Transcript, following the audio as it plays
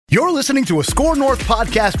You're listening to a Score North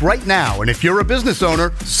podcast right now, and if you're a business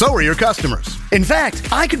owner, so are your customers. In fact,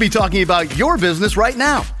 I could be talking about your business right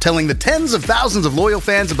now, telling the tens of thousands of loyal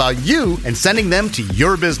fans about you and sending them to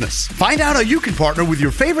your business. Find out how you can partner with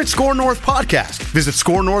your favorite Score North podcast. Visit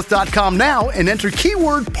scorenorth.com now and enter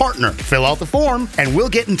keyword partner. Fill out the form, and we'll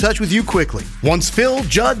get in touch with you quickly. Once Phil,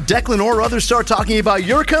 Judd, Declan, or others start talking about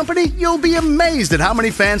your company, you'll be amazed at how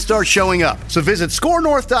many fans start showing up. So visit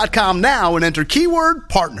scorenorth.com now and enter keyword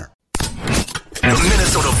partner. The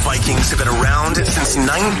Minnesota Vikings have been around since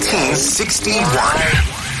 1961.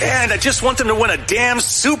 And I just want them to win a damn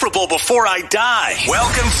Super Bowl before I die.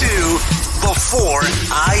 Welcome to Before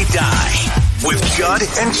I Die with Judd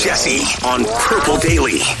and Jesse on Purple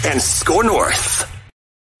Daily and Score North.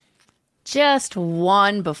 Just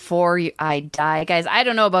one before I die. Guys, I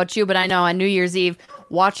don't know about you, but I know on New Year's Eve,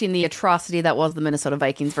 watching the atrocity that was the Minnesota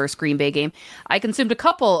Vikings versus Green Bay game, I consumed a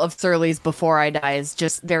couple of Surly's before I dies,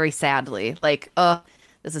 just very sadly.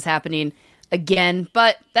 This is happening again.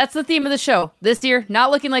 But that's the theme of the show. This year,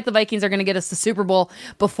 not looking like the Vikings are going to get us the Super Bowl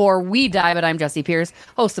before we die, but I'm Jesse Pierce,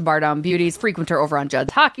 host of Bar Down Beauties, frequenter over on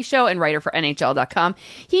Judd's Hockey Show, and writer for NHL.com.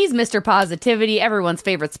 He's Mr. Positivity, everyone's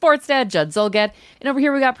favorite sports dad, Judd Zulgad. And over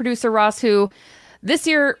here we got producer Ross, who... This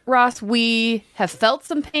year, Ross, we have felt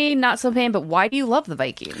some pain, not some pain, but why do you love the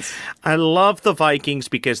Vikings? I love the Vikings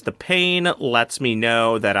because the pain lets me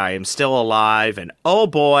know that I am still alive, and oh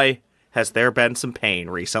boy, has there been some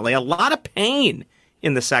pain recently. A lot of pain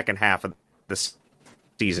in the second half of this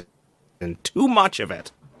season, and too much of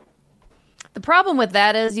it. The problem with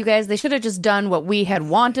that is, you guys, they should have just done what we had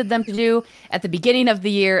wanted them to do at the beginning of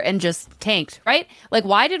the year and just tanked, right? Like,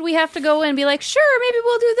 why did we have to go in and be like, sure, maybe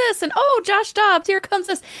we'll do this, and oh, Josh Dobbs, here comes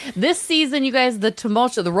this. This season, you guys, the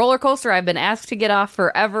tumult, the roller coaster I've been asked to get off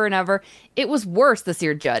forever and ever, it was worse this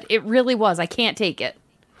year, Judd. It really was. I can't take it.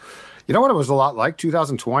 You know what it was a lot like?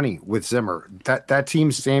 2020 with Zimmer. That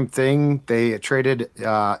team, same thing. They traded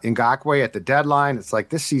Ngakoue at the deadline. It's like,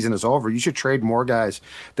 this season is over. You should trade more guys.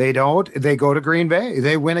 They don't. They go to Green Bay.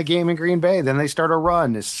 They win a game in Green Bay. Then they start a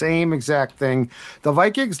run. The same exact thing. The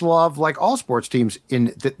Vikings love, like all sports teams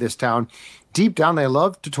in this town, deep down, they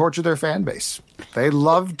love to torture their fan base. They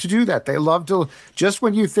love to do that. They love to, just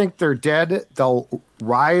when you think they're dead, they'll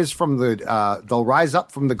rise up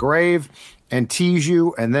from the grave and tease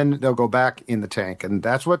you, and then they'll go back in the tank. And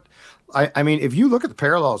that's what, I mean, if you look at the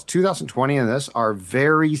parallels, 2020 and this are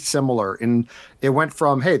very similar. And it went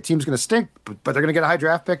from, hey, the team's going to stink, but they're going to get a high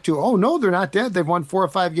draft pick, to, oh, no, they're not dead. They've won 4 or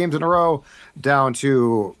 5 games in a row, down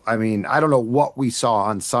to, I mean, I don't know what we saw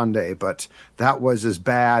on Sunday, but that was as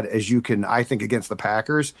bad as you can, I think, against the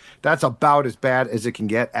Packers. That's about as bad as it can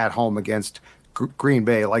get at home against Green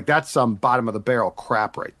Bay. Like, that's some bottom of the barrel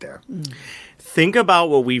crap right there. Think about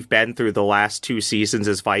what we've been through the last 2 seasons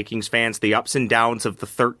as Vikings fans, the ups and downs of the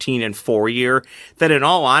 13-4 year, that in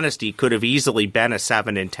all honesty could have easily been a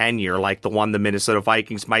 7-10 year like the one the Minnesota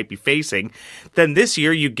Vikings might be facing. Then this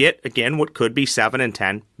year you get, again, what could be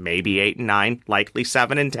 7-10, maybe 8-9, likely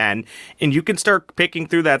 7-10, and you can start picking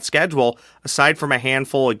through that schedule. Aside from a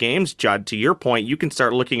handful of games, Judd, to your point, you can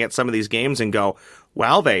start looking at some of these games and go,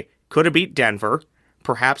 well, they could have beat Denver.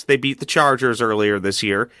 Perhaps they beat the Chargers earlier this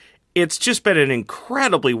year. It's just been an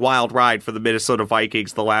incredibly wild ride for the Minnesota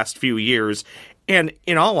Vikings the last few years. And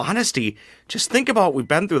in all honesty, just think about what we've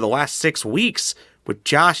been through the last 6 weeks with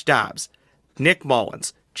Josh Dobbs, Nick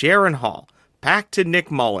Mullins, Jaron Hall, back to Nick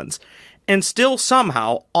Mullins, and still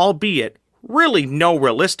somehow, albeit really no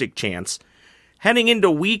realistic chance, heading into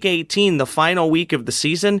Week 18, the final week of the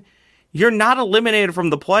season, you're not eliminated from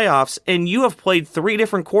the playoffs, and you have played 3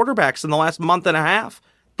 different quarterbacks in the last month and a half.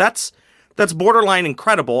 That's borderline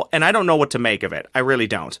incredible, and I don't know what to make of it. I really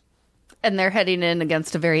don't. And they're heading in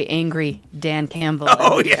against a very angry Dan Campbell.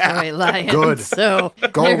 Oh, yeah. Detroit Lions. Good. So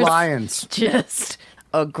Go Lions. Just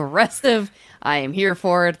aggressive. I am here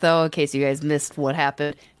for it, though, in case you guys missed what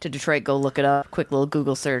happened to Detroit. Go look it up. Quick little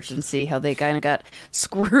Google search and see how they kind of got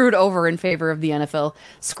screwed over in favor of the NFL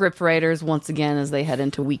script writers once again as they head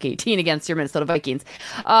into Week 18 against your Minnesota Vikings.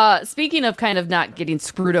 Speaking of kind of not getting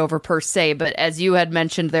screwed over per se, but as you had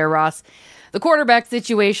mentioned there, Ross, the quarterback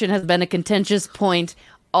situation has been a contentious point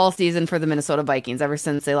all season for the Minnesota Vikings, ever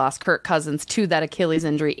since they lost Kirk Cousins to that Achilles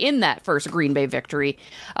injury in that first Green Bay victory.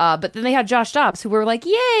 But then they had Josh Dobbs, who were like,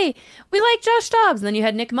 yay, we like Josh Dobbs. And then you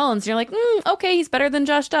had Nick Mullins, and you're like, okay, he's better than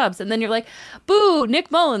Josh Dobbs. And then you're like, boo, Nick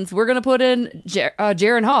Mullins, we're going to put in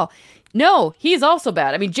Jaron Hall. No, he's also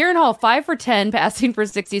bad. I mean, Jaron Hall, 5 for 10, passing for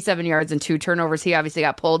 67 yards and 2 turnovers. He obviously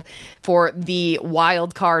got pulled for the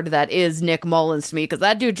wild card that is Nick Mullins to me, because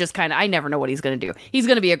that dude just kind of, I never know what he's going to do. He's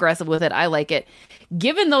going to be aggressive with it. I like it.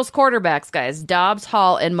 Given those quarterbacks, guys, Dobbs,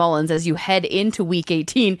 Hall, and Mullins, as you head into Week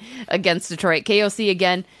 18 against Detroit, KOC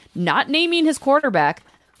again, not naming his quarterback.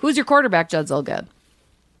 Who's your quarterback, Judd Zulgad?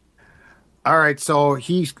 All right, so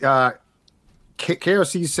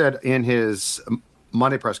KOC said in his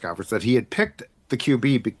Monday press conference that he had picked the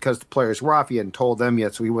QB because the players were off. He hadn't told them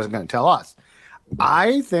yet, so he wasn't going to tell us.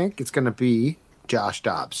 I think it's going to be Josh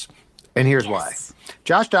Dobbs, and here's why.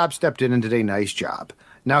 Josh Dobbs stepped in and did a nice job.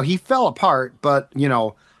 Now, he fell apart, but,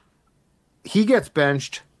 he gets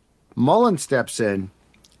benched. Mullen steps in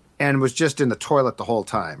and was just in the toilet the whole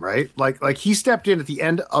time, right? Like he stepped in at the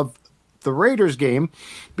end of the Raiders game.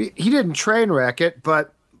 He didn't train wreck it,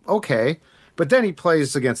 but okay. But then he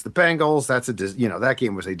plays against the Bengals. That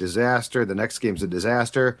game was a disaster. The next game's a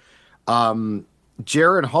disaster.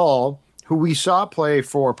 Jaron Hall, who we saw play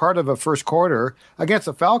for part of a first quarter against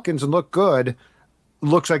the Falcons and look good,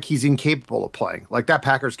 looks like he's incapable of playing. Like, that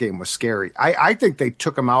Packers game was scary. I think they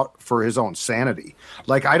took him out for his own sanity.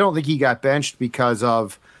 Like, I don't think he got benched because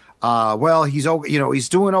of, he's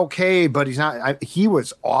doing okay, but he's not. He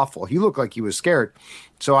was awful. He looked like he was scared.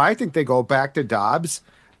 So I think they go back to Dobbs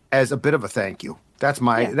as a bit of a thank you. That's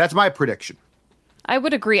my prediction. I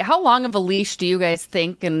would agree. How long of a leash do you guys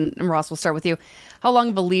think, and Ross, we'll start with you, how long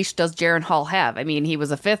of a leash does Jaron Hall have? I mean, he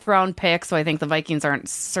was a 5th-round pick, so I think the Vikings aren't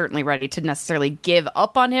certainly ready to necessarily give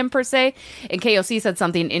up on him, per se. And KOC said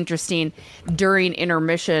something interesting during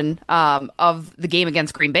intermission of the game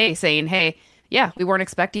against Green Bay, saying, hey, yeah, we weren't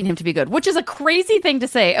expecting him to be good, which is a crazy thing to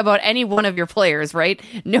say about any one of your players, right?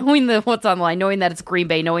 Knowing what's on the line, knowing that it's Green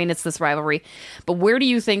Bay, knowing it's this rivalry. But where do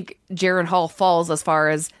you think Jaron Hall falls as far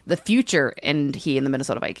as the future and he in the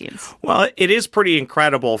Minnesota Vikings? Well, it is pretty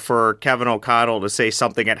incredible for Kevin O'Connell to say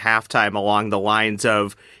something at halftime along the lines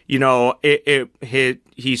of,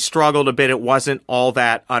 he struggled a bit. It wasn't all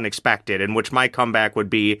that unexpected, in which my comeback would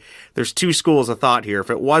be, there's two schools of thought here. If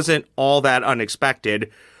it wasn't all that unexpected,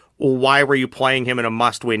 well, why were you playing him in a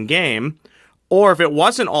must-win game? Or if it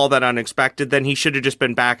wasn't all that unexpected, then he should have just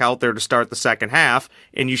been back out there to start the second half,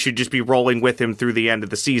 and you should just be rolling with him through the end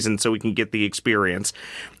of the season so he can get the experience.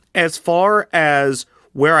 As far as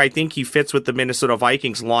where I think he fits with the Minnesota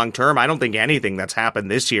Vikings long term, I don't think anything that's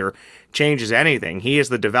happened this year changes anything. He is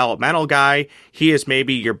the developmental guy. He is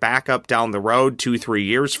maybe your backup down the road 2-3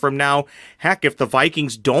 years from now. Heck, if the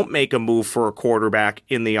Vikings don't make a move for a quarterback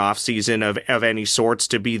in the offseason of any sorts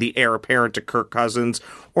to be the heir apparent to Kirk Cousins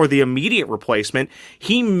or the immediate replacement,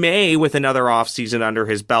 he may, with another offseason under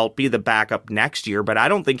his belt, be the backup next year, but I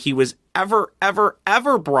don't think he was ever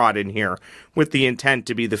brought in here with the intent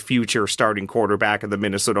to be the future starting quarterback of the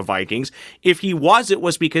Minnesota Vikings. If he was, it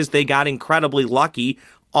was because they got incredibly lucky,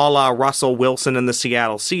 a la Russell Wilson and the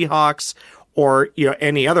Seattle Seahawks, or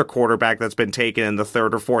any other quarterback that's been taken in the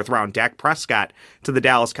 3rd or 4th round, Dak Prescott to the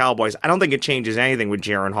Dallas Cowboys. I don't think it changes anything with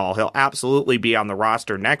Jaron Hall. He'll absolutely be on the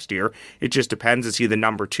roster next year. It just depends, is he the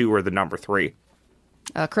number 2 or the number 3?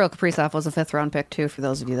 Kirill Kaprizov was a 5th-round pick, too, for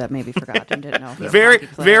those of you that maybe forgot and didn't know.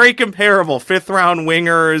 Very comparable. 5th-round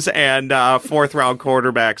wingers and 4th-round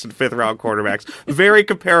quarterbacks and 5th-round quarterbacks. Very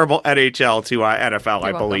comparable NHL to NFL,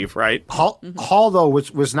 I believe, right? Hall, though,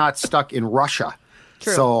 was not stuck in Russia.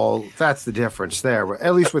 True. So that's the difference there.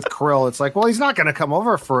 At least with Kirill, it's like, well, he's not going to come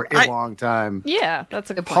over for a long time. Yeah, that's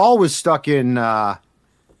a good point. Hall was stuck in Why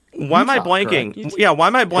am I blanking? Yeah, why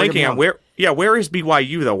am I blanking on where? Yeah, where is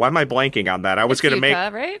BYU though? Why am I blanking on that? I was going to make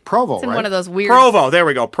right? Provo, it's in right? One of those weird Provo. There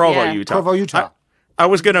we go, Provo, Utah. Provo, Utah. I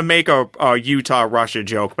was going to make a Utah Russia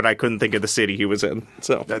joke, but I couldn't think of the city he was in.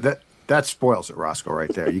 So that spoils it, Roscoe,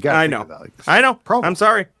 right there. You got. I know. I know. Provo. I'm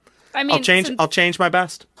sorry. I mean, I'll change my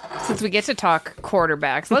best. Since we get to talk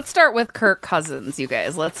quarterbacks, let's start with Kirk Cousins, you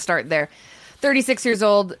guys. Let's start there. 36 years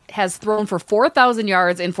old, has thrown for 4,000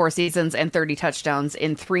 yards in 4 seasons and 30 touchdowns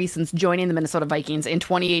in 3 since joining the Minnesota Vikings in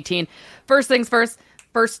 2018. First things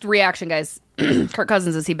first reaction, guys. Kirk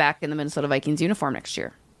Cousins, is he back in the Minnesota Vikings uniform next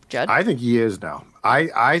year? Judd? I think he is now.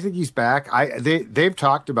 I think he's back. They've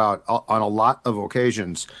talked about on a lot of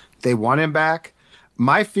occasions, they want him back.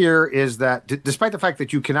 My fear is that despite the fact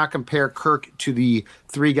that you cannot compare Kirk to the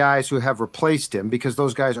 3 guys who have replaced him, because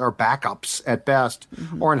those guys are backups at best,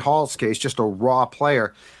 or in Hall's case, just a raw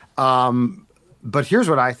player. But here's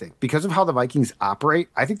what I think. Because of how the Vikings operate,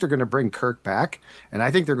 I think they're going to bring Kirk back, and I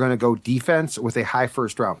think they're going to go defense with a high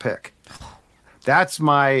first-round pick. That's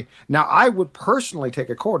my... Now, I would personally take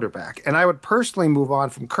a quarterback, and I would personally move on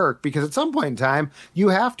from Kirk, because at some point in time, you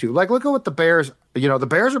have to. Like, look at what the Bears The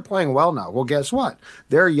Bears are playing well now. Well, guess what?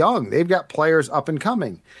 They're young. They've got players up and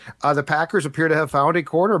coming. The Packers appear to have found a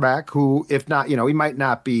quarterback who, if not, he might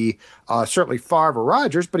not be certainly Favre or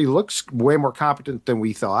Rodgers, but he looks way more competent than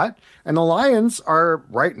we thought. And the Lions are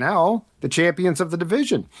right now the champions of the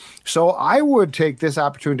division. So I would take this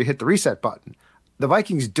opportunity to hit the reset button. The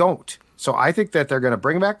Vikings don't. So I think that they're going to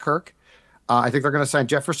bring back Kirk. I think they're going to sign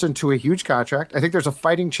Jefferson to a huge contract. I think there's a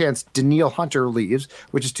fighting chance Danielle Hunter leaves,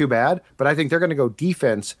 which is too bad. But I think they're going to go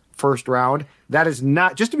defense first round. That is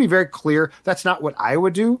not, just to be very clear, that's not what I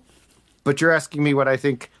would do. But you're asking me what I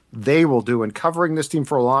think they will do. And covering this team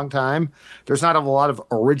for a long time, there's not a lot of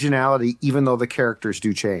originality, even though the characters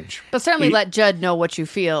do change. But certainly let Judd know what you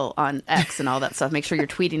feel on X and all that stuff. Make sure you're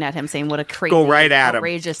tweeting at him saying what a crazy, Go right at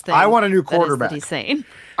outrageous him. thing. I want a new quarterback. That he's saying.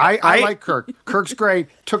 I like Kirk. Kirk's great.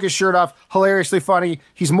 Took his shirt off. Hilariously funny.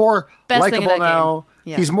 He's more likable now.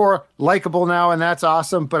 Yeah. He's more likable now, and that's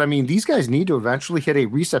awesome. But, I mean, these guys need to eventually hit a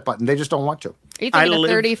reset button. They just don't want to. Are you thinking a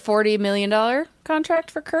 $30-40 million contract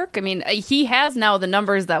for Kirk? I mean, he has now the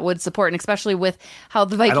numbers that would support, and especially with how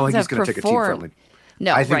the Vikings have performed. I don't think he's going to take a team friendly.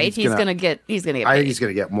 No, right? He's going to get paid. I think he's going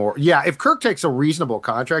to get more. Yeah, if Kirk takes a reasonable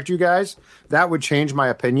contract, you guys, that would change my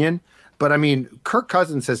opinion. But, I mean, Kirk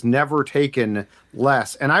Cousins has never taken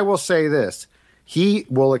less. And I will say this. He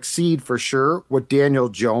will exceed for sure what Daniel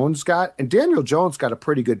Jones got. And Daniel Jones got a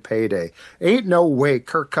pretty good payday. Ain't no way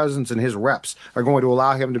Kirk Cousins and his reps are going to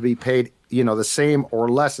allow him to be paid, the same or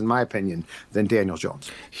less, in my opinion, than Daniel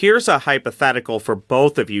Jones. Here's a hypothetical for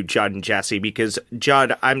both of you, Judd and Jesse, because,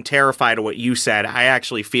 Judd, I'm terrified of what you said. I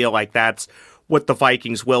actually feel like that's what the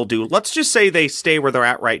Vikings will do. Let's just say they stay where they're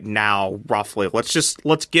at right now, roughly.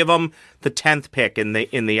 Let's give them the 10th pick in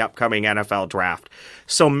the upcoming NFL draft.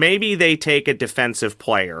 So maybe they take a defensive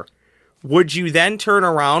player. Would you then turn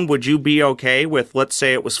around? Would you be okay with, let's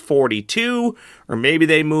say it was 42, or maybe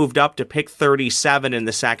they moved up to pick 37 in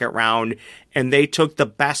the second round and they took the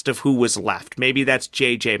best of who was left? Maybe that's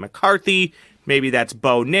J.J. McCarthy, maybe that's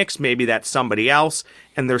Bo Nix, maybe that's somebody else,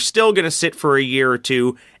 and they're still going to sit for a year or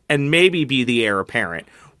two and maybe be the heir apparent.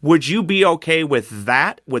 Would you be okay with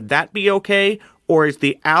that? Would that be okay? Or is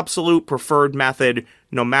the absolute preferred method,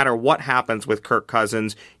 no matter what happens with Kirk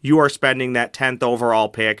Cousins, you are spending that 10th overall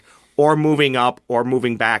pick or moving up or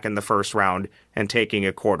moving back in the first round and taking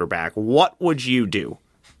a quarterback? What would you do?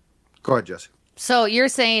 Go ahead, Jesse. So you're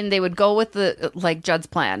saying they would go with Judd's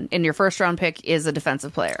plan, and your first round pick is a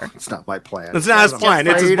defensive player. It's not my plan. It's not his plan.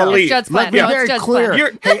 It's his belief. It's Judd's plan. Let me be very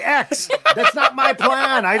clear. Hey, X, that's not my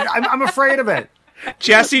plan. I'm afraid of it.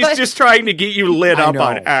 Jesse's just trying to get you lit up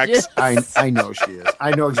on X. I know she is.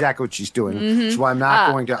 I know exactly what she's doing. Mm-hmm. So I'm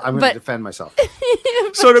not going to. I'm going to defend myself.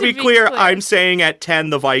 So to be clear, I'm saying at 10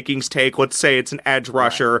 the Vikings take, let's say it's an edge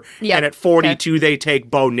rusher, and at 42 they take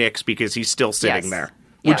Bo Nix because he's still sitting there.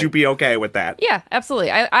 Would you be okay with that? Yeah,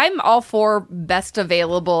 absolutely. I'm all for best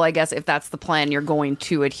available, I guess, if that's the plan you're going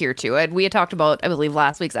to adhere to. We had talked about, I believe,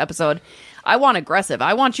 last week's episode. I want aggressive.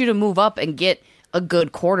 I want you to move up and get a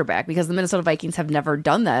good quarterback, because the Minnesota Vikings have never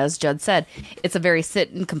done that. As Judd said, it's a very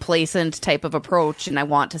sit and complacent type of approach, and I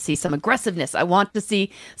want to see some aggressiveness. I want to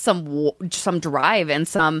see some drive and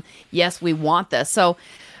some, yes, we want this. So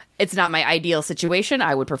it's not my ideal situation.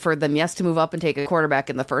 I would prefer them, yes, to move up and take a quarterback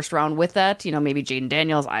in the first round with that. Maybe Jaden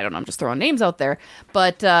Daniels. I don't know. I'm just throwing names out there.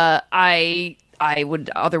 But I would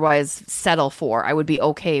otherwise settle for. I would be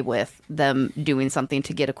okay with them doing something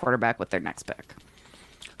to get a quarterback with their next pick.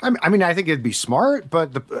 I mean, I think it'd be smart,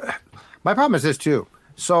 but my problem is this too.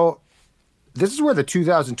 So this is where the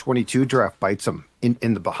 2022 draft bites them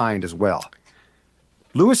in the behind as well.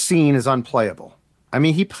 Lewis Cine is unplayable. I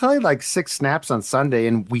mean, he played like 6 snaps on Sunday,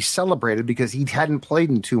 and we celebrated because he hadn't played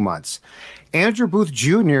in 2 months. Andrew Booth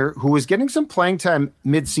Jr., who was getting some playing time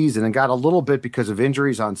midseason and got a little bit because of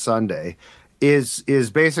injuries on Sunday,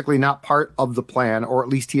 is basically not part of the plan, or at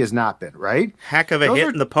least he has not been, right? Heck of a hit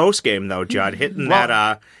in the post game, though, Judd, hitting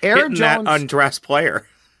that undressed player.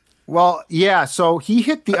 Well, yeah, so he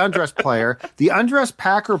hit the undressed player. The undressed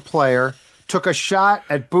Packer player took a shot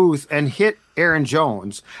at Booth and hit Aaron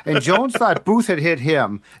Jones, and Jones thought Booth had hit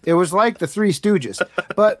him. It was like the Three Stooges.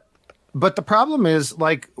 But the problem is,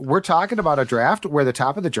 like, we're talking about a draft where the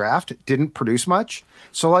top of the draft didn't produce much.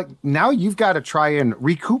 So, like, now you've got to try and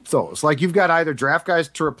recoup those. Like, you've got either draft guys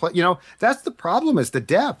to replace, that's the problem, is the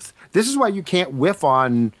depth. This is why you can't whiff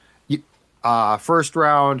on first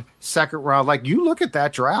round, second round. Like, you look at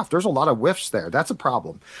that draft, there's a lot of whiffs there. That's a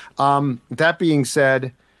problem. That being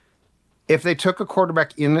said, if they took a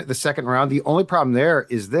quarterback in the second round, the only problem there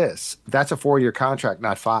is this. That's a 4-year contract,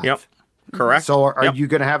 not 5. Yep. Correct. So are you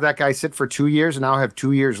going to have that guy sit for 2 years and now have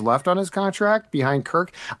 2 years left on his contract behind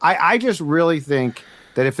Kirk? I just really think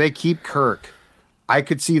that if they keep Kirk, I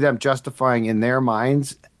could see them justifying in their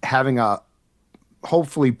minds having a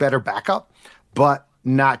hopefully better backup, but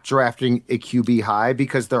not drafting a QB high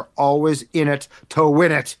because they're always in it to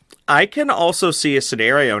win it. I can also see a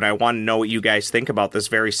scenario, and I want to know what you guys think about this,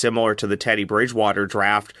 very similar to the Teddy Bridgewater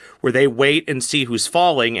draft, where they wait and see who's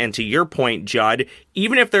falling. And to your point, Judd,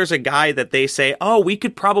 even if there's a guy that they say, oh, we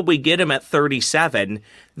could probably get him at 37,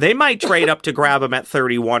 they might trade up to grab him at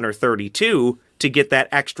 31 or 32 to get that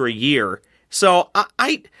extra year. So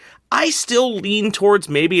I still lean towards,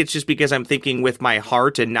 maybe it's just because I'm thinking with my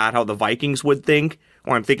heart and not how the Vikings would think,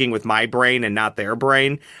 or I'm thinking with my brain and not their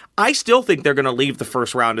brain. I still think they're going to leave the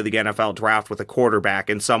first round of the NFL draft with a quarterback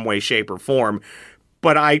in some way, shape, or form.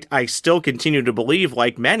 But I still continue to believe,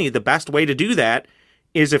 like many, the best way to do that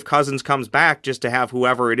is if Cousins comes back, just to have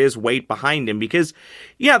whoever it is wait behind him. Because,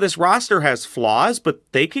 yeah, this roster has flaws, but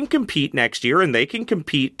they can compete next year, and they can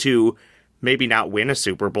compete to maybe not win a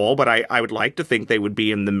Super Bowl, but I would like to think they would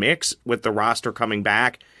be in the mix with the roster coming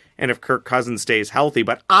back and if Kirk Cousins stays healthy.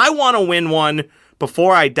 But I want to win one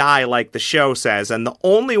before I die, like the show says, and the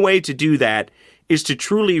only way to do that is to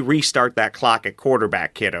truly restart that clock at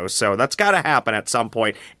quarterback, kiddos. So that's got to happen at some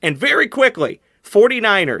point. And very quickly,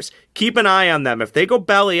 49ers, keep an eye on them. If they go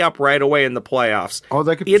belly up right away in the playoffs,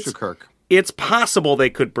 they could pursue Kirk. It's possible they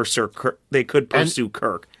could pursue Kirk.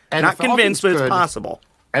 And not convinced, but it's possible.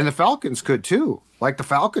 And the Falcons could too. Like, the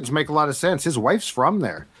Falcons make a lot of sense. His wife's from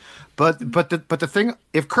there. But the thing,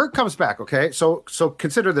 if Kirk comes back, okay, so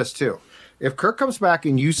consider this too. If Kirk comes back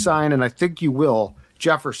and you sign, and I think you will,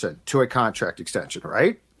 Jefferson to a contract extension,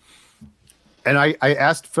 right? And I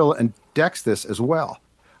asked Phil and Dex this as well.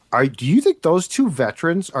 Do you think those two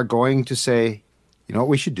veterans are going to say, you know what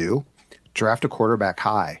we should do? Draft a quarterback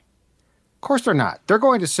high. Of course they're not. They're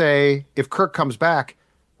going to say, if Kirk comes back,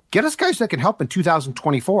 get us guys that can help in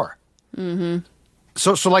 2024. Mm-hmm.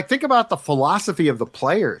 So like, think about the philosophy of the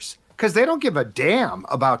players, because they don't give a damn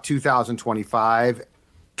about 2025,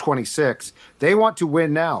 26. They want to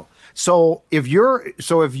win now. So if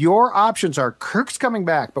your options are Kirk's coming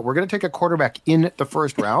back, but we're going to take a quarterback in the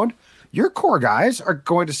first round, your core guys are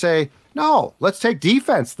going to say, no, let's take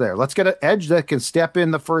defense there. Let's get an edge that can step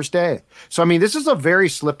in the first day. So, I mean, this is a very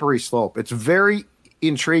slippery slope. It's very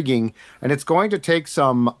intriguing, and it's going to take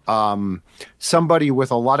somebody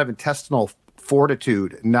with a lot of intestinal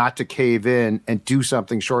fortitude not to cave in and do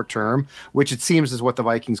something short term, which it seems is what the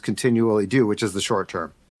Vikings continually do, which is the short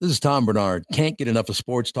term. This is Tom Bernard. Can't get enough of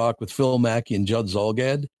sports talk with Phil Mackey and Judd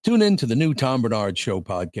Zolgad? Tune in to the new Tom Bernard Show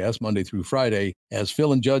podcast Monday through Friday as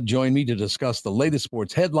Phil and Judd join me to discuss the latest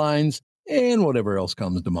sports headlines and whatever else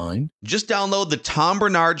comes to mind. Just download the Tom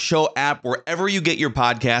Bernard Show app wherever you get your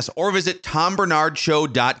podcasts or visit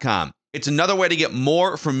tombernardshow.com. It's another way to get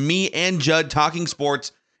more from me and Judd talking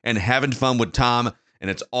sports and having fun with Tom, and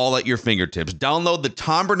it's all at your fingertips. Download the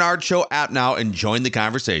Tom Bernard Show app now and join the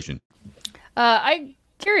conversation.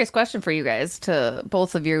 Curious question for you guys, to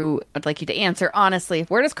both of you. I'd like you to answer honestly.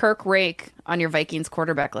 Where does Kirk rank on your Vikings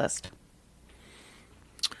quarterback list?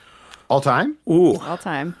 All time? Ooh. All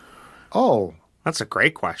time. Oh. That's a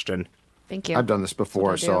great question. Thank you. I've done this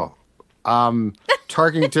before, so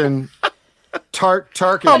Tarkington.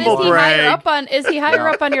 Is he higher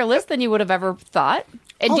up on your list than you would have ever thought?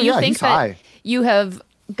 And do you think that high. You have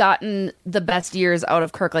gotten the best years out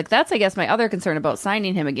of Kirk? Like, that's, I guess, my other concern about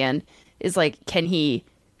signing him again is, like, can he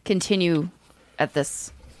continue at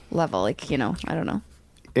this level? Like, I don't know.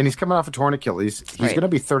 And he's coming off a torn Achilles. He's Right. going to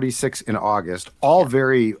be 36 in August. All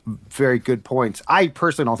very, very good points. I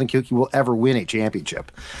personally don't think he will ever win a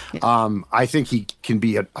championship. Yeah. I think he can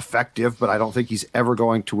be effective, but I don't think he's ever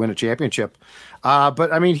going to win a championship.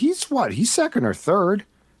 But I mean, he's what? He's second or third.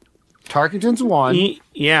 Tarkenton's one.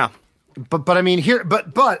 Yeah. But I mean,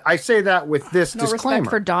 but I say that with this No disclaimer. respect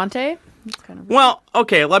for Dante? Well,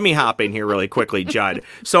 okay, let me hop in here really quickly, Judd.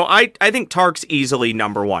 So I think Tark's easily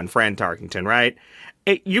number one, Fran Tarkenton, right?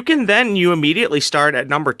 You immediately start at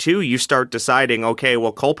number 2. You start deciding, okay,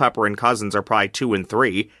 well, Culpepper and Cousins are probably 2 and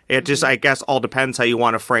 3. It just, I guess, all depends how you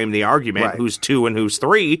want to frame the argument, right. Who's 2 and who's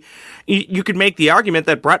 3. You could make the argument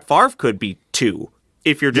that Brett Favre could be 2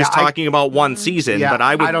 if you're just talking about one season. Yeah, but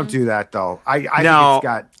I don't do that, though. I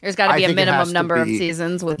think there's got to be a minimum number of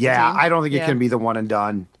seasons with the team. I don't think it can be the one and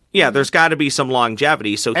done. Yeah, there's got to be some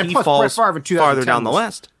longevity, so he falls farther down the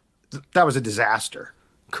list. That was a disaster.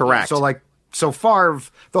 Correct. So Favre,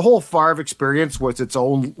 the whole Favre experience was its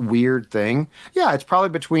own weird thing. Yeah, it's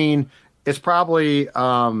probably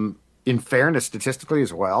in fairness statistically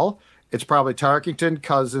as well, it's probably Tarkenton,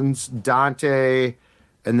 Cousins, Dante,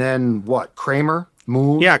 and then what? Kramer,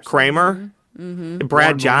 Moon. Yeah, Kramer. Mm-hmm.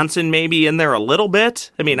 Brad Johnson maybe in there a little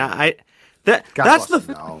bit. I mean, That's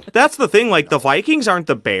the thing. Like, the Vikings aren't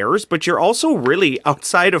the Bears, but you're also really,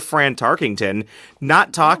 outside of Fran Tarkington,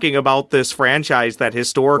 not talking about this franchise that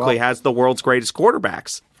historically has the world's greatest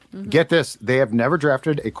quarterbacks. Get this. They have never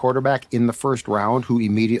drafted a quarterback in the first round who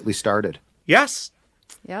immediately started. Yes.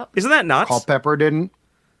 Yep. Isn't that nuts? Culpepper didn't.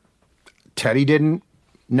 Teddy didn't.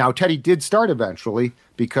 Now, Teddy did start eventually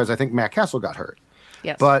because I think Matt Castle got hurt.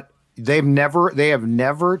 Yes. But they have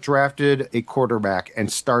never drafted a quarterback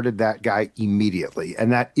and started that guy immediately.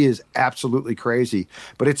 And that is absolutely crazy.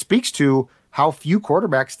 But it speaks to how few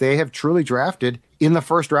quarterbacks they have truly drafted in the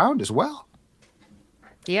first round as well.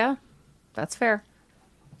 Yeah, that's fair.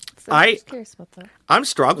 So I'm just curious about that. I'm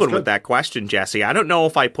struggling with that question, Jesse. I don't know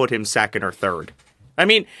if I put him second or third. I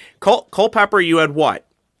mean, Culpepper, you had what?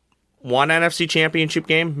 One NFC championship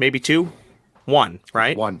game? Maybe two? One,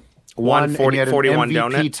 right? One 41 MVP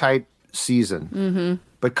donut type season. Mm-hmm.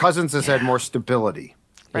 But Cousins has had more stability.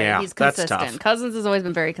 Right, Yeah, he's that's consistent. tough. Cousins has always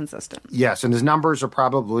been very consistent. Yes, and his numbers are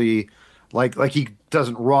probably like he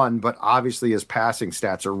doesn't run, but obviously his passing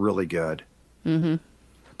stats are really good. Mm-hmm.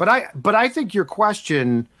 But I think your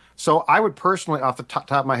question. So I would personally, off the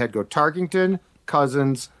top of my head, go Tarkington,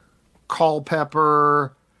 Cousins,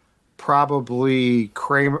 Culpepper, probably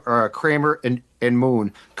Kramer and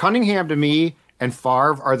Moon. Cunningham to me and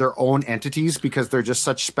Favre are their own entities because they're just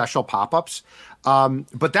such special pop-ups.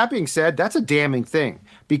 But that being said, that's a damning thing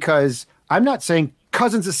because I'm not saying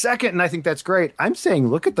Cousins is second, and I think that's great. I'm saying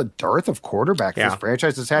look at the dearth of quarterbacks this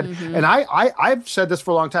franchise has had. Mm-hmm. And I've said this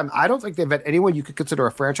for a long time. I don't think they've had anyone you could consider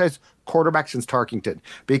a franchise quarterback since Tarkington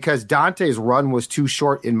because Dante's run was too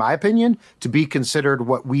short, in my opinion, to be considered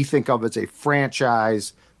what we think of as a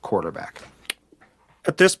franchise quarterback.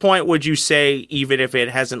 At this point, would you say, even if it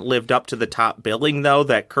hasn't lived up to the top billing, though,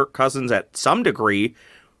 that Kirk Cousins, at some degree,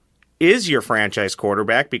 is your franchise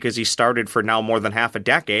quarterback because he started for now more than half a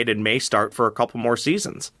decade and may start for a couple more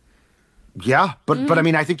seasons? Yeah, but I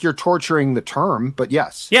mean, I think you're torturing the term, but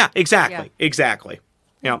yes. Yeah, exactly.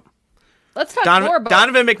 Yeah. Let's talk more about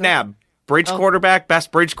Donovan McNabb, bridge quarterback,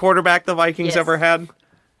 best bridge quarterback the Vikings ever had.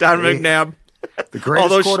 Donovan McNabb. The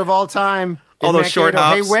greatest quote of all time. All those short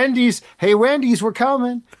hops. Hey Wendy's, we're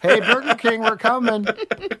coming. Hey Burger King, we're coming.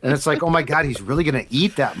 And it's like, oh my God, he's really going to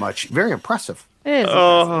eat that much. Very impressive. It is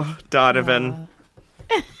impressive. Donovan.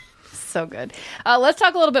 So good. Let's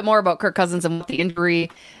talk a little bit more about Kirk Cousins and what the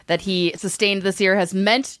injury that he sustained this year has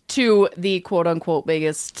meant to the quote unquote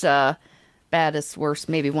biggest, baddest, worst,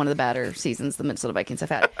 maybe one of the badder seasons the Minnesota Vikings have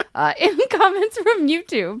had. In comments from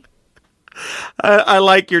YouTube. I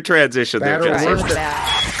like your transition there, Jesse.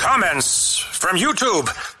 Comments from YouTube.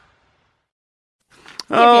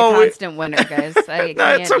 Give me a constant winner, guys.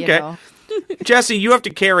 That's okay. Jesse, you have to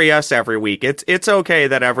carry us every week. It's okay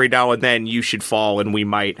that every now and then you should fall and we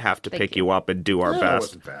might have to pick you up and do our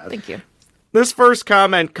best. Wasn't bad. Thank you. This first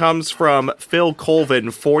comment comes from Phil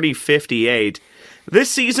Colvin, 4058. This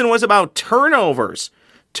season was about turnovers.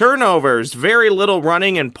 Turnovers, very little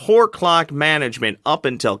running, and poor clock management up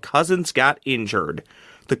until Cousins got injured.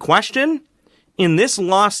 The question? In this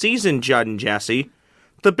lost season, Judd and Jesse,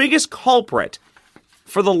 the biggest culprit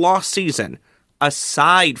for the lost season,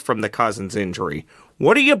 aside from the Cousins injury,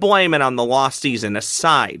 what are you blaming on the lost season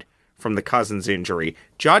aside from the Cousins injury?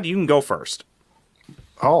 Judd, you can go first.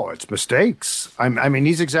 Oh, it's mistakes. I mean,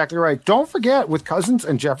 he's exactly right. Don't forget, with Cousins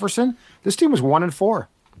and Jefferson, this team was 1-4.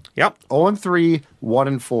 Yep. 0-3,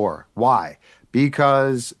 1-4. Why?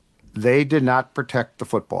 Because they did not protect the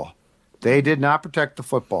football. They did not protect the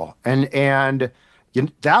football. And that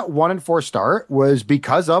 1-4 start was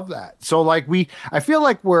because of that. So I feel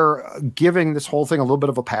like we're giving this whole thing a little bit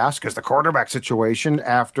of a pass because the quarterback situation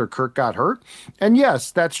after Kirk got hurt. And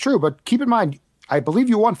yes, that's true. But keep in mind, I believe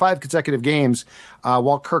you won 5 consecutive games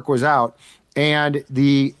while Kirk was out. And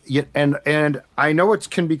I know it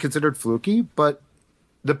can be considered fluky, but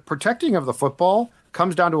the protecting of the football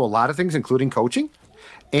comes down to a lot of things, including coaching.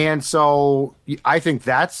 And so I think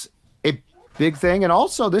that's a big thing. And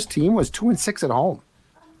also, this team was 2-6 at home.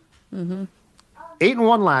 Mm-hmm.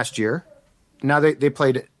 8-1 last year. Now they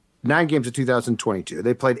played 9 games in 2022.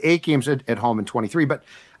 They played 8 games at home in 23. But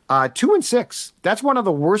 2-6, that's one of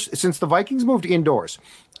the worst since the Vikings moved indoors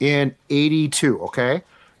in 82. Okay.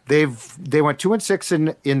 They went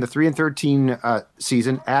 2-6 in the 3-13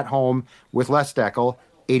 season at home with Les Steckel,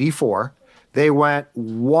 84. They went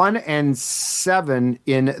 1-7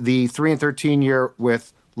 in the 3-13 year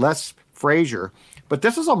with Les Frazier. But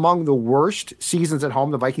this is among the worst seasons at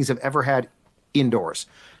home the Vikings have ever had indoors.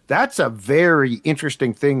 That's a very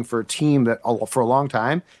interesting thing for a team that for a long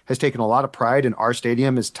time has taken a lot of pride in our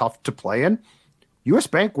stadium is tough to play in. US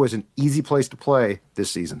Bank was an easy place to play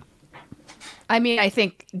this season. I mean, I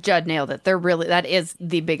think Judd nailed it. That is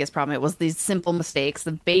the biggest problem. It was these simple mistakes,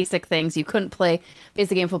 the basic things. You couldn't play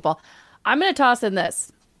basic game football. I'm going to toss in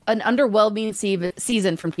this. An underwhelming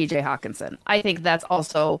season from TJ Hawkinson. I think that's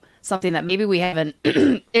also something that maybe we haven't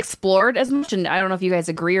explored as much. And I don't know if you guys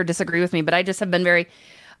agree or disagree with me, but I just have been very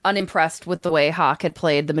unimpressed with the way Hawk had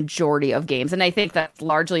played the majority of games. And I think that's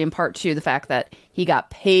largely in part to the fact that he got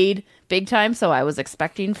paid big time. So I was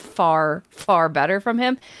expecting far, far better from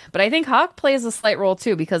him. But I think Hawk plays a slight role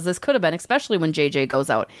too, because this could have been, especially when JJ goes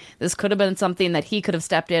out, this could have been something that he could have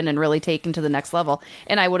stepped in and really taken to the next level.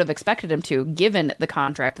 And I would have expected him to, given the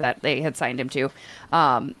contract that they had signed him to,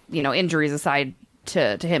 injuries aside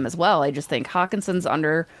to him as well. I just think Hawkinson's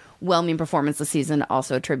underwhelming performance this season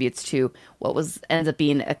also attributes to what ends up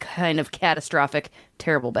being a kind of catastrophic,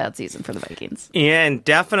 terrible bad season for the Vikings. Yeah, and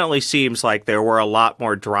definitely seems like there were a lot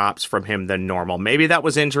more drops from him than normal. Maybe that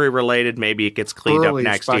was injury related. Maybe it gets cleaned up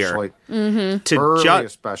next year. Mm-hmm.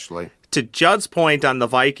 Especially. To Judd's point on the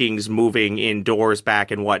Vikings moving indoors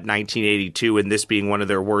back in 1982, and this being one of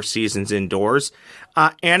their worst seasons indoors,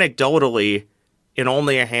 anecdotally, in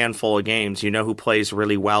only a handful of games, you know who plays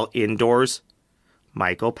really well indoors?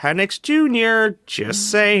 Michael Penix Jr.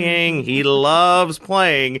 Just saying. He loves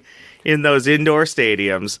playing in those indoor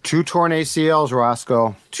stadiums. 2 torn ACLs,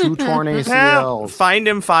 Roscoe. 2 torn ACLs. Find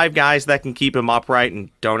him 5 guys that can keep him upright and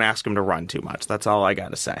don't ask him to run too much. That's all I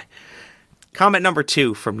got to say. Comment number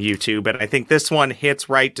 2 from YouTube, and I think this one hits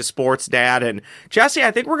right to Sports Dad. And Jesse,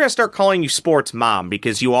 I think we're going to start calling you Sports Mom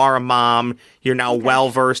because you are a mom. You're now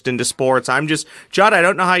well-versed into sports. Judd, I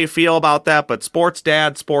don't know how you feel about that, but Sports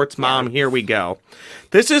Dad, Sports Mom, Here we go.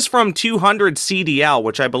 This is from 200 CDL,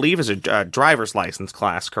 which I believe is a driver's license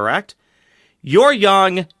class, correct? You're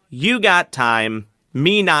young, you got time,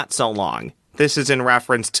 me not so long. This is in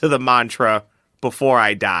reference to the mantra, before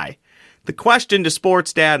I die. The question to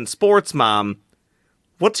Sports Dad and Sports Mom,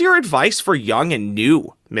 what's your advice for young and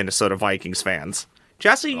new Minnesota Vikings fans?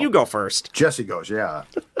 Jesse, you go first. Jesse goes, yeah.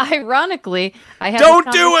 Ironically, I had Don't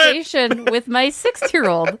a do it! conversation with my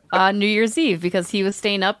 6-year-old on New Year's Eve because he was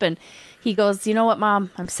staying up and he goes, you know what,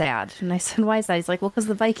 Mom? I'm sad. And I said, why is that? He's like, well, because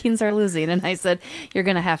the Vikings are losing. And I said, you're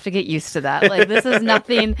going to have to get used to that. Like, this is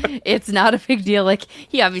nothing. It's not a big deal. Like,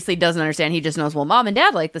 he obviously doesn't understand. He just knows, well, Mom and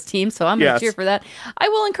Dad like this team, so I'm going to cheer for that. I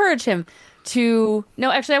will encourage him to,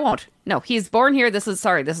 no, actually, I won't. No, he's born here. This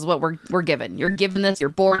is what we're given. You're given this. You're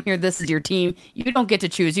born here. This is your team. You don't get to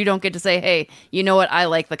choose. You don't get to say, hey, you know what? I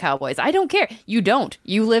like the Cowboys. I don't care. You don't.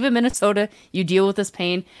 You live in Minnesota. You deal with this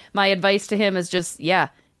pain. My advice to him is just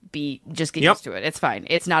get used to it. It's fine.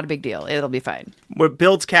 It's not a big deal. It'll be fine. What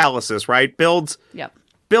builds calluses, right? Builds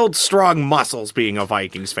strong muscles being a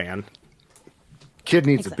Vikings fan. Kid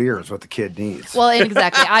needs a beer is what the kid needs. Well,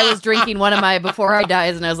 exactly. I was drinking one of my before I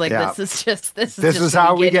dies, and I was like, this is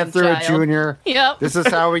how we get through it, Junior. Yep. This is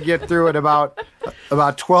how we get through it about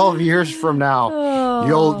 12 years from now.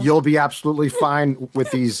 Oh. You'll be absolutely fine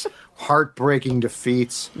with these heartbreaking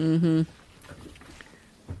defeats. Mm-hmm.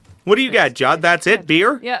 What do you got, Judd? That's it?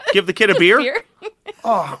 Beer? Yeah. Give the kid a beer?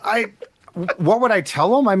 What would I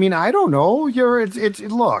tell him? I mean, I don't know. It's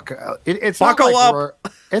buckle not like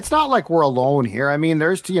up. It's not like we're alone here. I mean,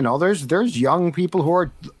 there's young people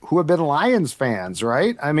who have been Lions fans,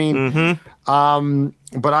 right? I mean,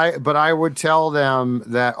 but I would tell them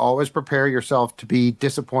that always prepare yourself to be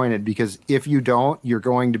disappointed, because if you don't, you're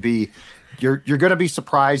going to be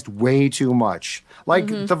surprised way too much. Like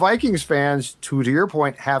the Vikings fans, to your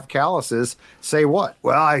point, have calluses. Say what?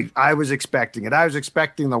 Well, I was expecting it. I was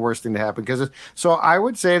expecting the worst thing to happen. So I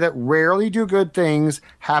would say that rarely do good things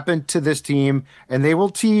happen to this team, and they will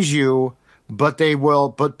tease you, but they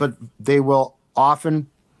will often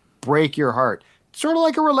break your heart. Sort of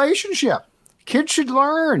like a relationship. Kids should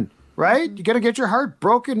learn. Right? You got to get your heart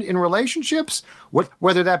broken in relationships,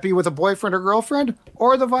 whether that be with a boyfriend or girlfriend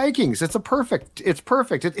or the Vikings. It's perfect.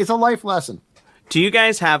 It's a life lesson. Do you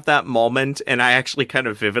guys have that moment? And I actually kind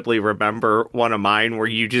of vividly remember one of mine where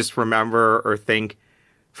you just remember or think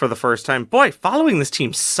for the first time, boy, following this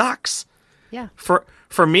team sucks. Yeah.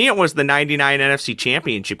 For me, it was the 99 NFC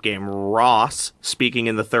Championship game. Ross, speaking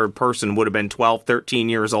in the third person, would have been 12, 13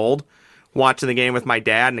 years old, watching the game with my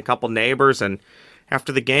dad and a couple neighbors. And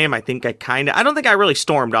after the game, I don't think I really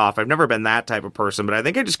stormed off. I've never been that type of person, but I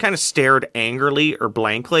think I just kind of stared angrily or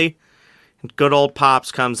blankly. And good old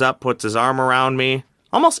Pops comes up, puts his arm around me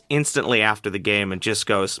almost instantly after the game and just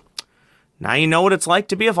goes, now you know what it's like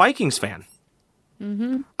to be a Vikings fan.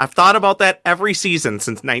 Mm-hmm. I've thought about that every season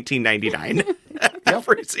since 1999.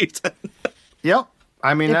 Every season. Yep.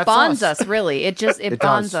 I mean, It that's bonds us, really. It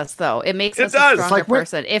bonds us, though. It makes us does. a It's stronger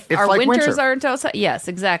person. If it's our like winters winter. aren't outside, yes,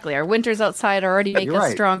 exactly. Our winters outside already make You're us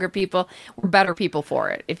right. stronger people. We're better people for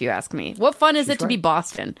it, if you ask me. What fun is it to be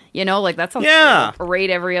Boston? You know, like that sounds Yeah. like a parade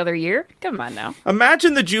every other year. Come on now.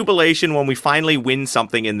 Imagine the jubilation when we finally win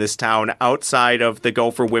something in this town outside of the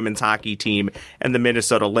Gopher women's hockey team and the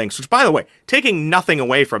Minnesota Lynx, which, by the way, taking nothing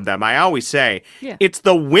away from them, I always say, it's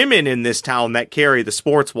the women in this town that carry the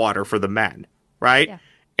sports water for the men, right? Yeah.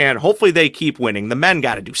 And hopefully they keep winning. The men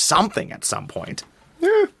got to do something at some point.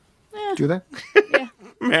 Do they?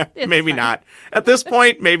 Maybe not. At this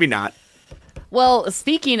point, maybe not. Well,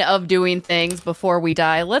 speaking of doing things before we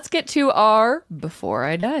die, let's get to our Before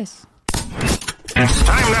I Dies.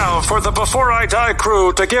 Time now for the Before I Die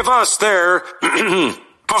crew to give us their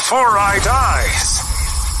Before I Dies.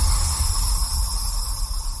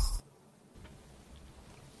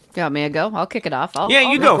 You want me to go? I'll kick it off.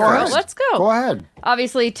 Yeah, you go first. Let's go. Go ahead.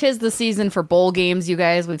 Obviously, 'tis the season for bowl games, you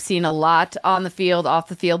guys. We've seen a lot on the field, off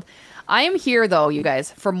the field. I am here, though, you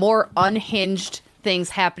guys, for more unhinged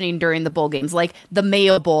things happening during the bowl games, like the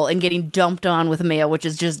Mayo Bowl and getting dumped on with mayo, which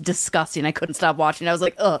is just disgusting. I couldn't stop watching. I was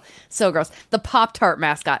like, ugh, so gross. The Pop-Tart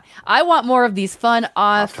mascot. I want more of these fun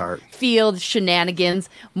off-field shenanigans,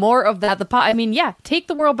 more of that. Take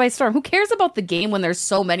the world by storm. Who cares about the game when there's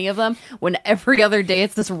so many of them, when every other day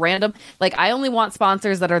it's this random? Like, I only want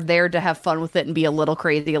sponsors that are there to have fun with it and be a little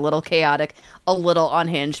crazy, a little chaotic, a little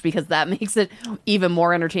unhinged, because that makes it even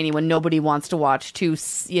more entertaining when nobody wants to watch two,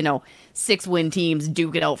 6-win teams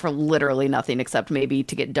duke it out for literally nothing except maybe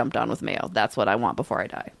to get dumped on with mayo. That's what I want before I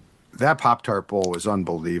die. That Pop-Tart Bowl was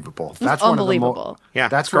unbelievable. That's unbelievable.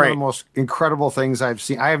 That's great. one of the most incredible things I've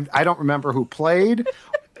seen. I don't remember who played.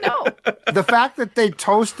 No. The fact that they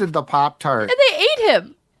toasted the Pop-Tart And they ate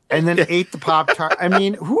him. and then ate the Pop-Tart. I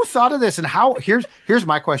mean, who thought of this? And how? Here's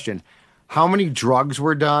my question: how many drugs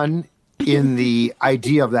were done in the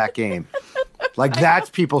idea of that game? Like, that's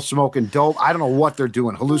people smoking dope. I don't know what they're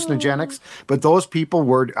doing, hallucinogenics, but those people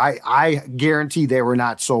were, I guarantee they were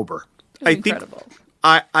not sober. Incredible.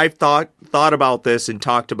 I've thought about this and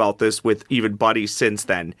talked about this with even buddies since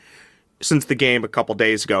then, since the game a couple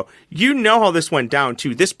days ago. You know how this went down,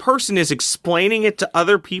 too. This person is explaining it to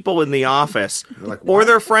other people in the office or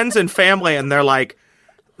their friends and family, and they're like,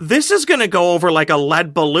 this is going to go over like a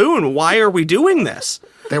lead balloon. Why are we doing this?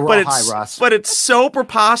 They were all high, Ross. But it's so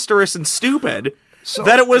preposterous and stupid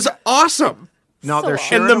that it was awesome. No, they're And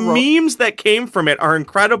sharing the a memes that came from it are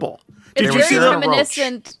incredible. It's you see very them?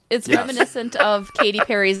 reminiscent. It's reminiscent of Katy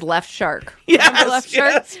Perry's Left Shark. Yes, Remember Left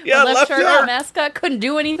Shark? yes, When yeah, Left Left Shark, Shark. the mascot, couldn't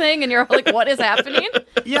do anything, and you're like, what is happening?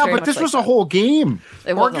 Yeah, Very but much this like was that. a whole game It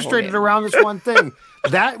was a whole orchestrated game. around this one thing.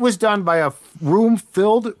 That was done by a room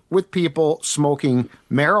filled with people smoking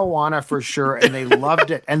marijuana for sure, and they loved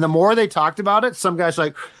it. And the more they talked about it, some guys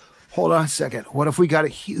like, hold on a second. What if we got a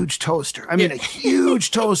huge toaster? I mean, a huge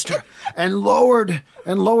toaster, and lowered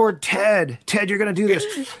Ted. Ted, you're going to do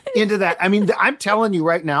this into that. I mean, I'm telling you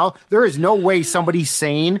right now, there is no way somebody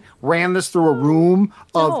sane ran this through a room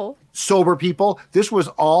of No. sober people. This was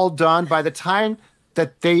all done by the time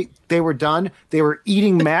that they were done. They were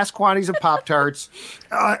eating mass quantities of Pop-Tarts.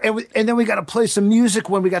 And then we got to play some music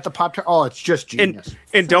when we got the Pop-Tart. Oh, it's just genius.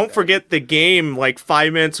 And don't forget the game, like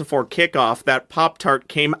 5 minutes before kickoff, that Pop-Tart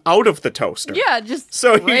came out of the toaster. Yeah, just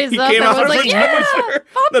So he raised up came and out was of like, the yeah, toaster,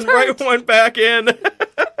 then Pop-Tart. right went back in.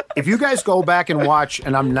 If you guys go back and watch,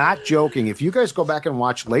 and I'm not joking, if you guys go back and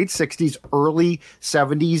watch late 60s, early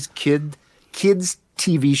 70s kids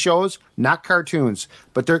TV shows, not cartoons,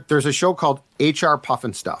 but there's a show called HR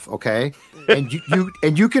Puffin Stuff, okay? And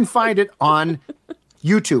you can find it on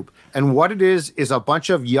YouTube. And what it is a bunch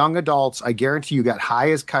of young adults, I guarantee you, got high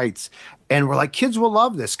as kites. And we're like, kids will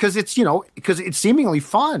love this because it's seemingly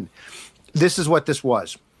fun. This is what this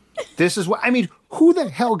was. This is what, I mean, who the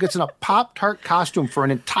hell gets in a Pop-Tart costume for an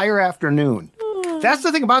entire afternoon? That's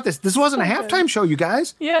the thing about this. This wasn't a halftime show, you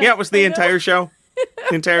guys. Yeah, Yeah, it was the entire show,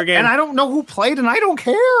 the entire game. And I don't know who played, and I don't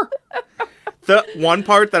care. The one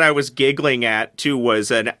part that I was giggling at, too,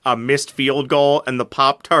 was a missed field goal, and the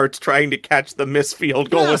Pop-Tarts trying to catch the missed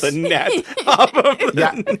field goal with a net off of the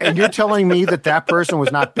Yeah, and you're telling me that person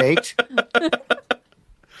was not baked?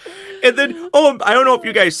 And then, I don't know if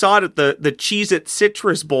you guys saw it at the Cheez-It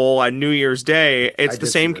Citrus Bowl on New Year's Day. It's I the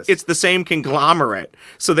did same. see this. It's the same conglomerate.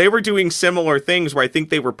 So they were doing similar things where I think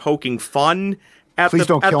they were poking fun at Please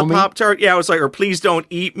don't the kill me? Pop-Tart. Yeah, it was like, or please don't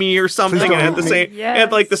eat me or something. Please And don't had the eat me. same,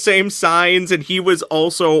 had like the same signs. And he was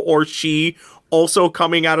also, or she, also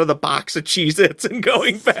coming out of the box of Cheez-Its and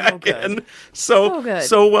going back in. So good.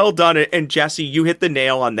 So well done. And Jesse, you hit the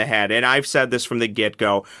nail on the head. And I've said this from the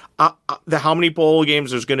get-go. How many bowl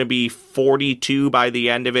games? There's going to be 42 by the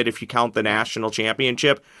end of it if you count the national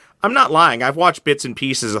championship. I'm not lying. I've watched bits and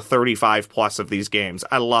pieces of 35 plus of these games.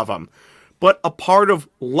 I love them. But a part of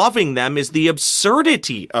loving them is the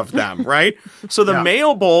absurdity of them, right? So the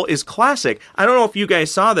Mayo Bowl is classic. I don't know if you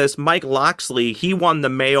guys saw this. Mike Loxley, he won the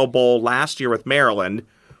Mayo Bowl last year with Maryland,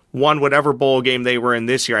 won whatever bowl game they were in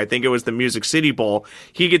this year. I think it was the Music City Bowl.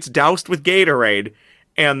 He gets doused with Gatorade,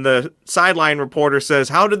 and the sideline reporter says,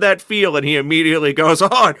 "How did that feel?" And he immediately goes,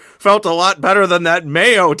 "Oh, it felt a lot better than that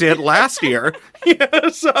Mayo did last year."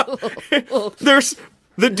 So there's...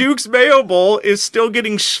 The Duke's Mayo Bowl is still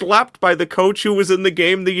getting schlepped by the coach who was in the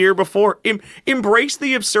game the year before. Embrace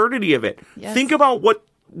the absurdity of it. Yes. Think about what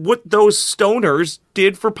those stoners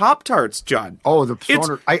did for Pop-Tarts, John. Oh, the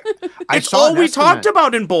stoner. It's all we talked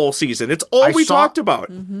about in bowl season. It's all we talked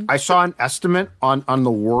about. Mm-hmm. I saw an estimate on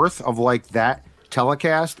the worth of like that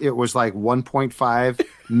telecast. It was like $1.5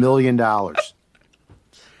 million.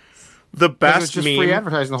 The best it was just meme. free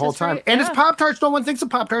advertising the whole time. And it's Pop-Tarts. No one thinks of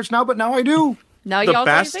Pop-Tarts now, but now I do. Now you all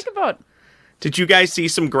got to think about. Did you guys see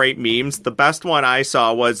some great memes? The best one I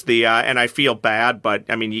saw was the, and I feel bad, but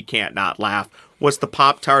I mean, you can't not laugh, was the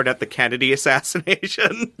Pop-Tart at the Kennedy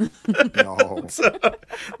assassination. No. So,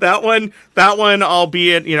 that one,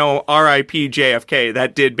 albeit, R.I.P. JFK,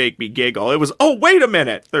 that did make me giggle. It was, oh, wait a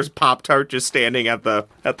minute. There's Pop-Tart just standing at the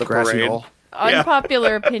parade.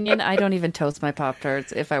 Unpopular opinion, I don't even toast my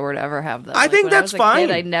Pop-Tarts if I were to ever have them. I think that's fine.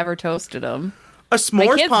 I never toasted them. A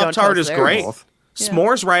s'mores Pop-Tart is great. Yeah.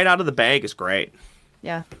 S'mores right out of the bag is great.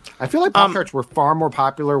 Yeah. I feel like Pop-Tarts were far more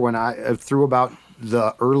popular when through about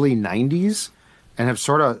the early 90s and have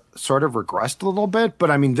sort of regressed a little bit.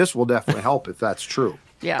 But I mean, this will definitely help if that's true.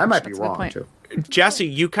 Yeah. I might be wrong too. Jesse,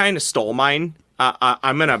 you kind of stole mine.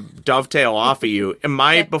 I'm going to dovetail off of you. And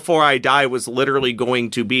my Before I Die was literally going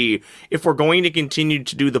to be, if we're going to continue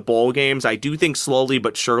to do the bowl games, I do think slowly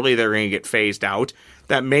but surely they're going to get phased out.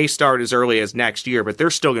 That may start as early as next year, but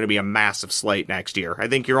there's still going to be a massive slate next year. I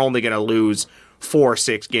think you're only going to lose 4 or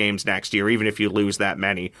 6 games next year, even if you lose that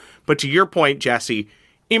many. But to your point, Jesse,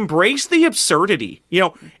 embrace the absurdity.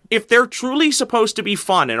 If they're truly supposed to be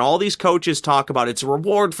fun, and all these coaches talk about it's a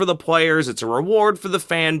reward for the players, it's a reward for the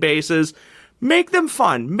fan bases, make them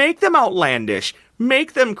fun, make them outlandish,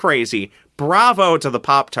 make them crazy. Bravo to the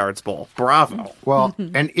Pop-Tarts Bowl. Bravo. Well,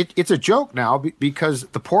 and it's a joke now because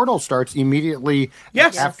the portal starts immediately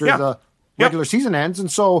after the regular season ends.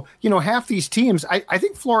 And so, half these teams, I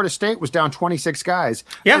think Florida State was down 26 guys.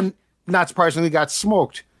 And not surprisingly got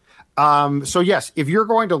smoked. So, yes, if you're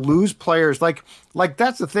going to lose players, like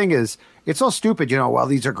that's the thing is, it's so stupid, well,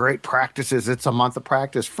 these are great practices. It's a month of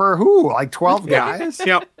practice. For who? Like 12 guys?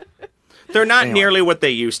 Yep. They're not nearly what they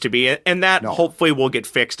used to be, and that hopefully will get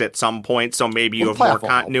fixed at some point, so maybe you have more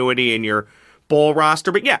continuity in your bowl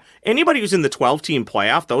roster. But yeah, anybody who's in the 12-team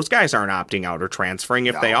playoff, those guys aren't opting out or transferring.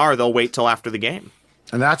 If they are, they'll wait till after the game.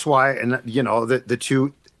 And that's why, the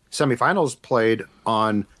 2 semifinals played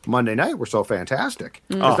on Monday night were so fantastic.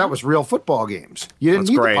 Because that was real football games. You didn't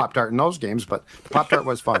need the Pop-Tart in those games, but the Pop-Tart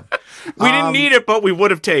was fun. We didn't need it, but we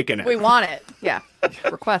would have taken it. We want it. Yeah.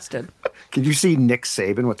 Requested. Can you see Nick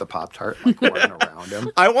Saban with the Pop-Tart running around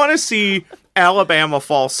him? I want to see Alabama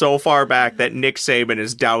fall so far back that Nick Saban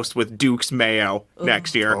is doused with Duke's Mayo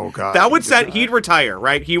next year. Oh, God. That would he'd retire,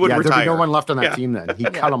 right? He would retire. There'd be no one left on that team then.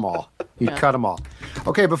 He'd cut them all. He'd cut them all.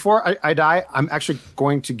 Okay, before I die, I'm actually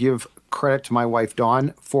going to give credit to my wife,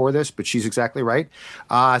 Dawn, for this, but she's exactly right.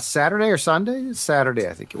 Saturday or Sunday? Saturday,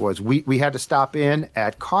 I think it was. We had to stop in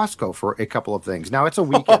at Costco for a couple of things. Now, it's a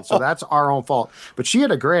weekend, so that's our own fault. But she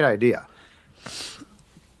had a great idea.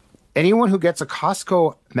 Anyone who gets a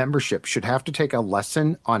Costco membership should have to take a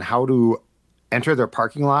lesson on how to enter their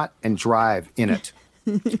parking lot and drive in it.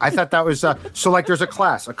 I thought that was there's a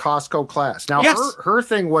class, a Costco class. Now her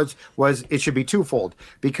thing was it should be twofold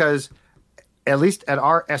because at least at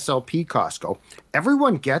our SLP Costco,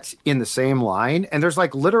 everyone gets in the same line, and there's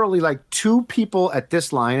literally 2 people at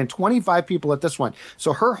this line and 25 people at this one.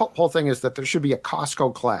 So her whole thing is that there should be a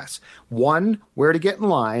Costco class. 1, where to get in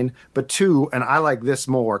line, but 2, and I like this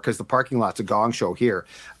more because the parking lot's a gong show here,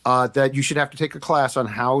 that you should have to take a class on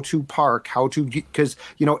how to park, because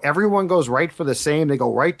everyone goes right for the same. They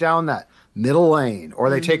go right down that middle lane,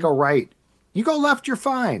 or they take a right. You go left, you're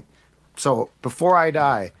fine. So before I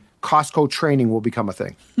die, Costco training will become a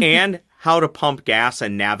thing. And how to pump gas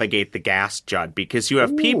and navigate the gas, Judd, because you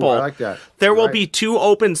have people. I like that. There will be 2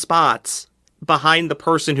 open spots behind the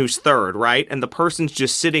person who's third, right? And the person's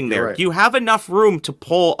just sitting there. Right. You have enough room to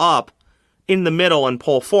pull up in the middle and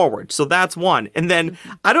pull forward. So that's one. And then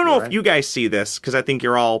I don't know if you guys see this, because I think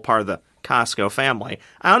you're all part of the Costco family.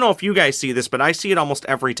 I don't know if you guys see this, but I see it almost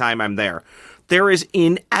every time I'm there. There is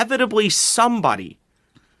inevitably somebody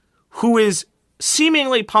who is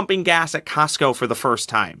seemingly pumping gas at Costco for the first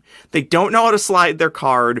time. They don't know how to slide their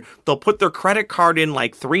card. They'll put their credit card in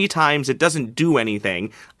like 3 times. It doesn't do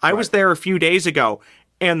anything. I was there a few days ago,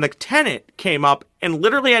 and the tenant came up and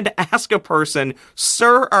literally had to ask a person,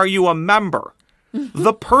 "Sir, are you a member?"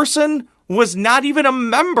 The person was not even a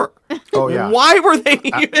member. Oh, yeah. Why were they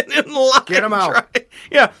even in line? Get them out.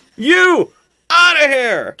 Yeah, you out of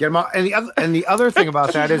here. Get them out. And the other thing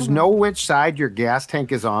about that is know which side your gas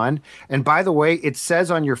tank is on. And by the way, it says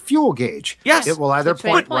on your fuel gauge. Yes. It will either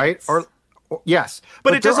point right or yes.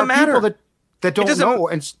 But it doesn't matter. People that don't know,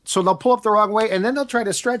 and so they'll pull up the wrong way, and then they'll try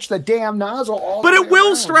to stretch the damn nozzle all But the way it will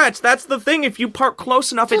around. stretch. That's the thing. If you park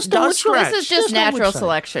close enough, it does stretch. This is just natural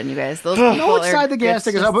selection, you guys. Those Know people which side the gas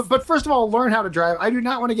tank is on. just- But first of all, learn how to drive. I do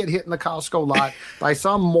not want to get hit in the Costco lot by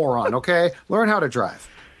some moron, okay? Learn how to drive.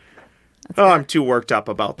 Oh, I'm too worked up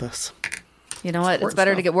about this. You know what? It's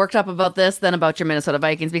better to get worked up about this than about your Minnesota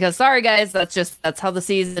Vikings because, sorry guys, that's how the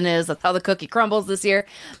season is. That's how the cookie crumbles this year.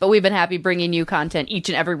 But we've been happy bringing you content each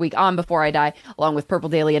and every week on Before I Die, along with Purple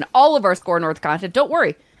Daily and all of our Score North content. Don't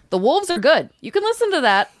worry, the Wolves are good. You can listen to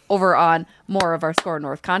that over on more of our Score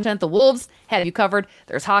North content. The Wolves have you covered.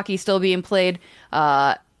 There's hockey still being played,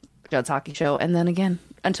 Judd's Hockey Show, and then again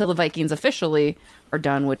until the Vikings officially are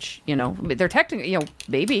done, which they're technically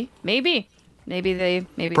maybe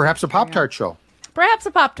Perhaps a Pop-Tart show. Perhaps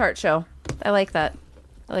a Pop-Tart show. I like that.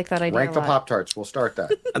 I like that idea. Rank the Pop-Tarts. We'll start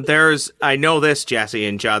that. I know this, Jesse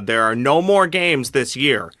and Judd, there are no more games this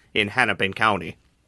year in Hennepin County.